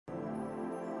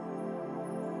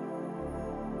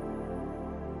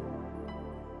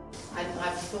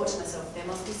I've thought to myself, there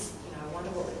must be, I wonder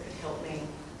what could help me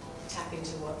tap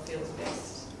into what feels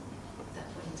best at that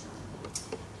point in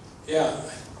time. Yeah,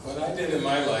 what I did in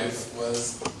my life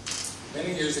was,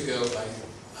 many years ago,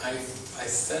 I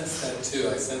sensed that too.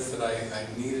 I sensed that I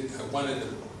wanted a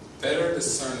better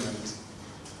discernment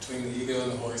between the ego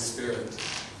and the Holy Spirit.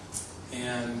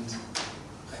 And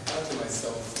I thought to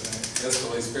myself, and I asked the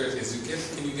Holy Spirit,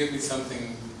 can you give me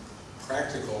something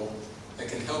practical that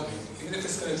can help me? Even if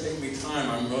it's going to take me time,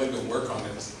 I'm willing to work on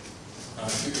it.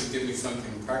 If you can give me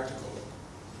something practical.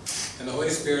 And the Holy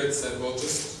Spirit said, well,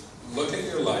 just look at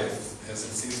your life as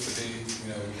it seems to be,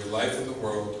 your life in the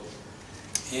world,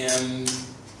 and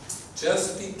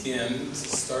just begin to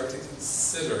start to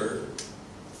consider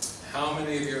how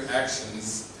many of your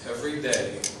actions every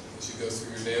day, as you go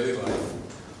through your daily life,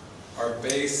 are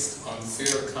based on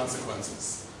fear of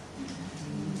consequences.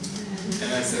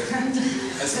 And I said,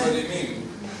 what do you mean?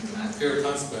 Fear of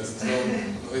consequences. Well,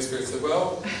 the Holy Spirit said,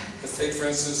 well, let's take for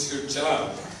instance your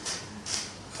job.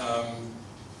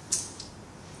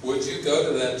 Would you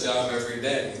go to that job every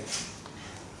day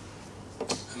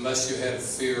unless you had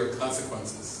fear of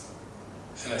consequences?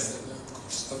 And I said, no,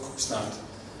 of course not.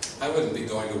 I wouldn't be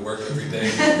going to work every day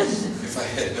if I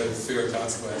had no fear of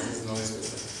consequences. And the Holy Spirit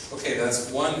said, okay,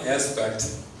 that's one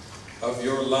aspect of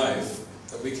your life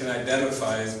that we can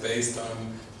identify as based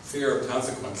on fear of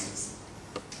consequences.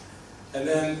 And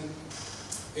then,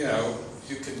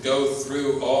 you could go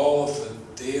through all of the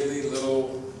daily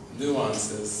little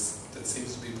nuances that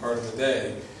seems to be part of the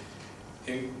day,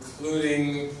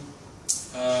 including,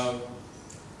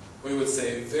 we would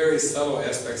say, very subtle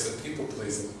aspects of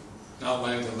people-pleasing. Not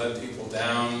wanting to let people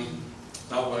down,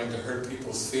 not wanting to hurt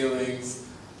people's feelings,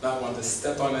 not wanting to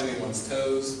step on anyone's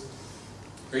toes.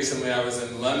 Recently I was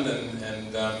in London,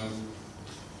 and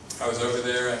I was over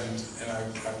there, and I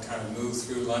kind of moved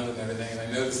through London and everything, and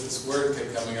I noticed this word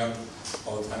kept coming up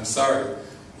all the time, sorry.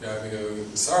 We go,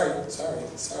 sorry. So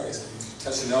you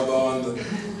touch an elbow on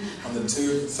the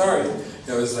tube, sorry.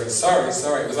 It was like, sorry.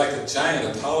 It was like a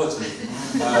giant apology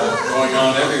going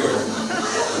on everywhere.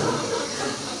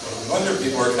 No wonder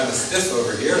people are kind of stiff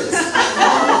over here.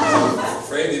 I'm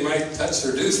afraid they might touch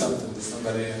or do something to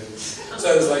somebody.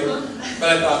 So it was like, but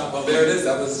I thought, well, there it is.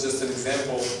 That was just an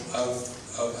example of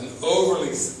an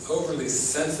overly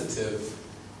sensitive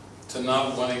to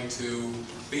not wanting to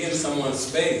be in someone's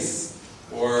space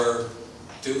or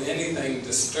do anything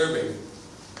disturbing.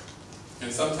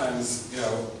 And sometimes,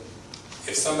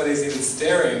 if somebody's even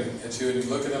staring at you and you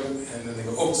look at them and then they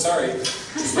go, oh, sorry,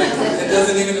 it's like, it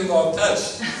doesn't even involve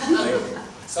touch. Like,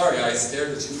 sorry, I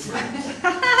stared at you for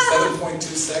 7.2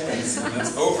 seconds and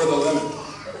that's over the limit.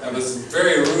 That was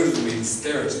very rude of me to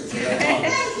stare at you for that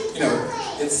long.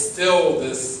 It's still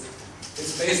this,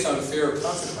 it's based on fear of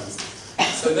consequences.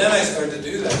 So then I started to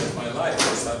do that with my life. I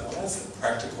thought, well, that's a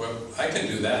practical way. I can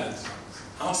do that.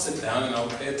 I'll sit down and I'll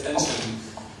pay attention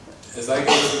as I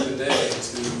go through the day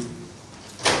to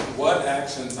what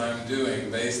actions I'm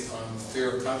doing based on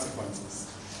fear of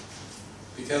consequences.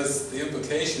 Because the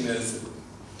implication is that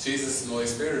Jesus and the Holy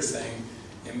Spirit are saying,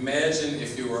 imagine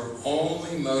if you were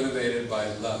only motivated by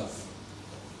love.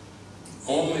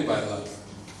 Only by love.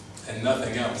 And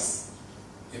nothing else.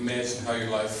 Imagine how your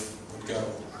life would go.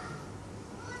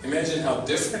 Imagine how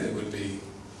different it would be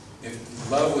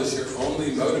if love was your only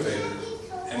motivator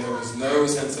and there was no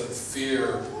sense of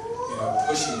fear,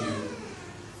 pushing you.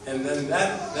 And then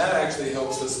that actually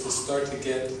helps us to start to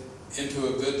get into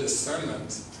a good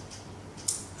discernment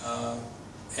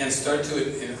and start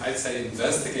to, I'd say,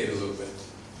 investigate a little bit.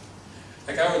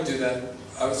 Like I would do that.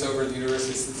 I was over at the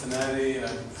University of Cincinnati,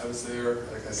 and I was there,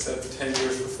 like I said, for 10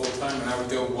 years for full time, and I would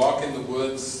go walk in the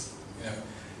woods, And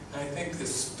I think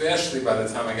especially by the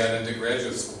time I got into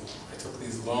graduate school, I took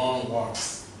these long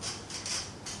walks.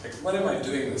 Like, what am I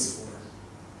doing this for?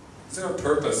 Is there a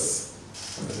purpose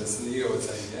for this? And the ego would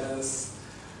say, yes,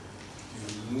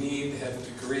 you need to have a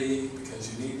degree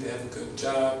because you need to have a good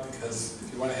job, because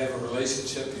if you want to have a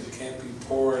relationship, you can't be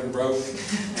poor and broke.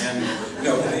 And,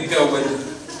 the ego would,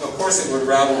 of course it would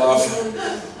rattle off,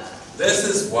 this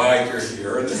is why you're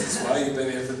here, and this is why you've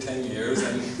been here for 10 years,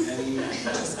 and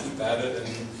just keep at it, and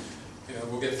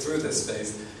we'll get through this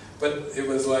phase. But it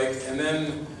was like, and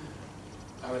then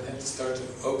I would have to start to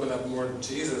open up more to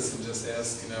Jesus and just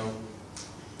ask,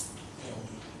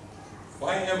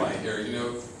 why am I here?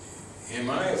 Am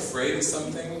I afraid of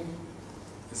something?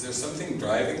 Is there something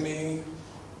driving me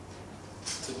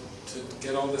to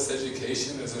get all this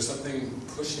education? Is there something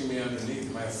pushing me underneath?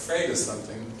 Am I afraid of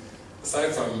something?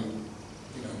 Aside from,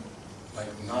 like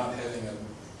not having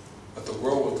what the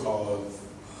world would call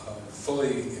a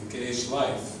fully engaged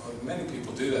life. Well, many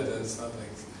people do that. It's not like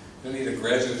You don't need a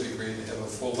graduate degree to have a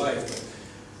full life.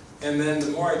 And then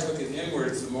the more I took it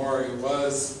inwards, the more it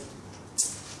was,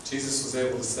 Jesus was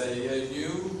able to say, yeah,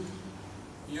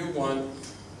 you want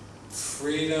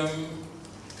freedom,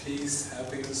 peace,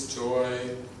 happiness,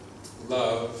 joy,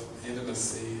 love,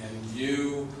 intimacy, and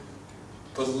you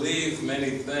believe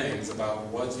many things about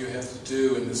what you have to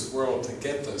do in this world to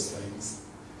get those things,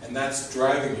 and that's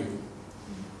driving you.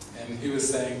 And he was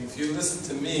saying, if you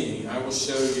listen to me, I will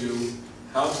show you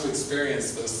how to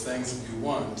experience those things that you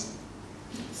want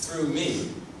through me.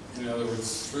 In other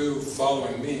words, through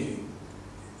following me.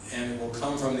 And it will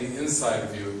come from the inside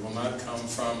of you. It will not come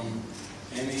from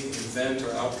any event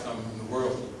or outcome in the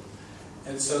world.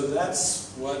 And so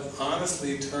that's what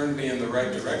honestly turned me in the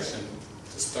right direction,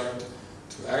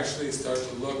 to actually start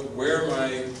to look where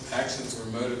my actions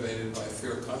were motivated by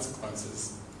fear of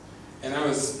consequences. And I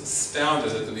was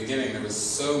astounded at the beginning. There was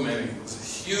so many. It was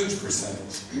a huge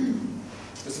percentage.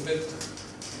 It was a bit,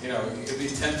 you could be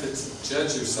tempted to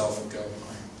judge yourself and go,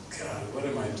 my God, what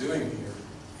am I doing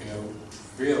here?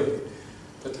 Really.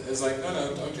 But it's like,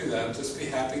 no, don't do that. Just be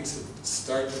happy to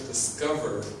start to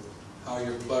discover how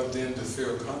you're plugged into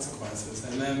fear of consequences,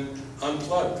 and then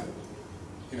unplug,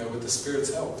 with the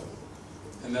Spirit's help.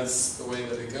 And that's the way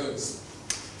that it goes.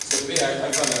 So to me,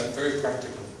 I found that very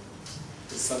practical.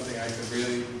 It's something I could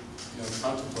really,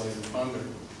 contemplate and ponder.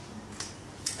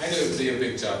 I knew it would be a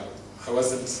big job. I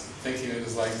wasn't thinking it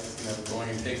was like, going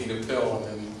and taking a pill and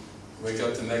then wake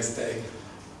up the next day,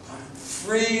 I'm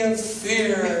free of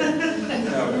fear.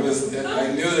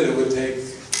 I knew that it would take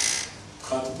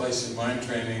contemplation, mind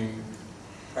training,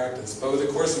 practice. But with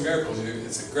A Course in Miracles,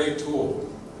 it's a great tool.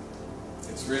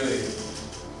 It's really,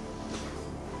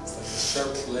 it's like a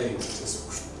sharp blade that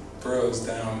just burrows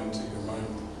down into your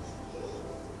mind.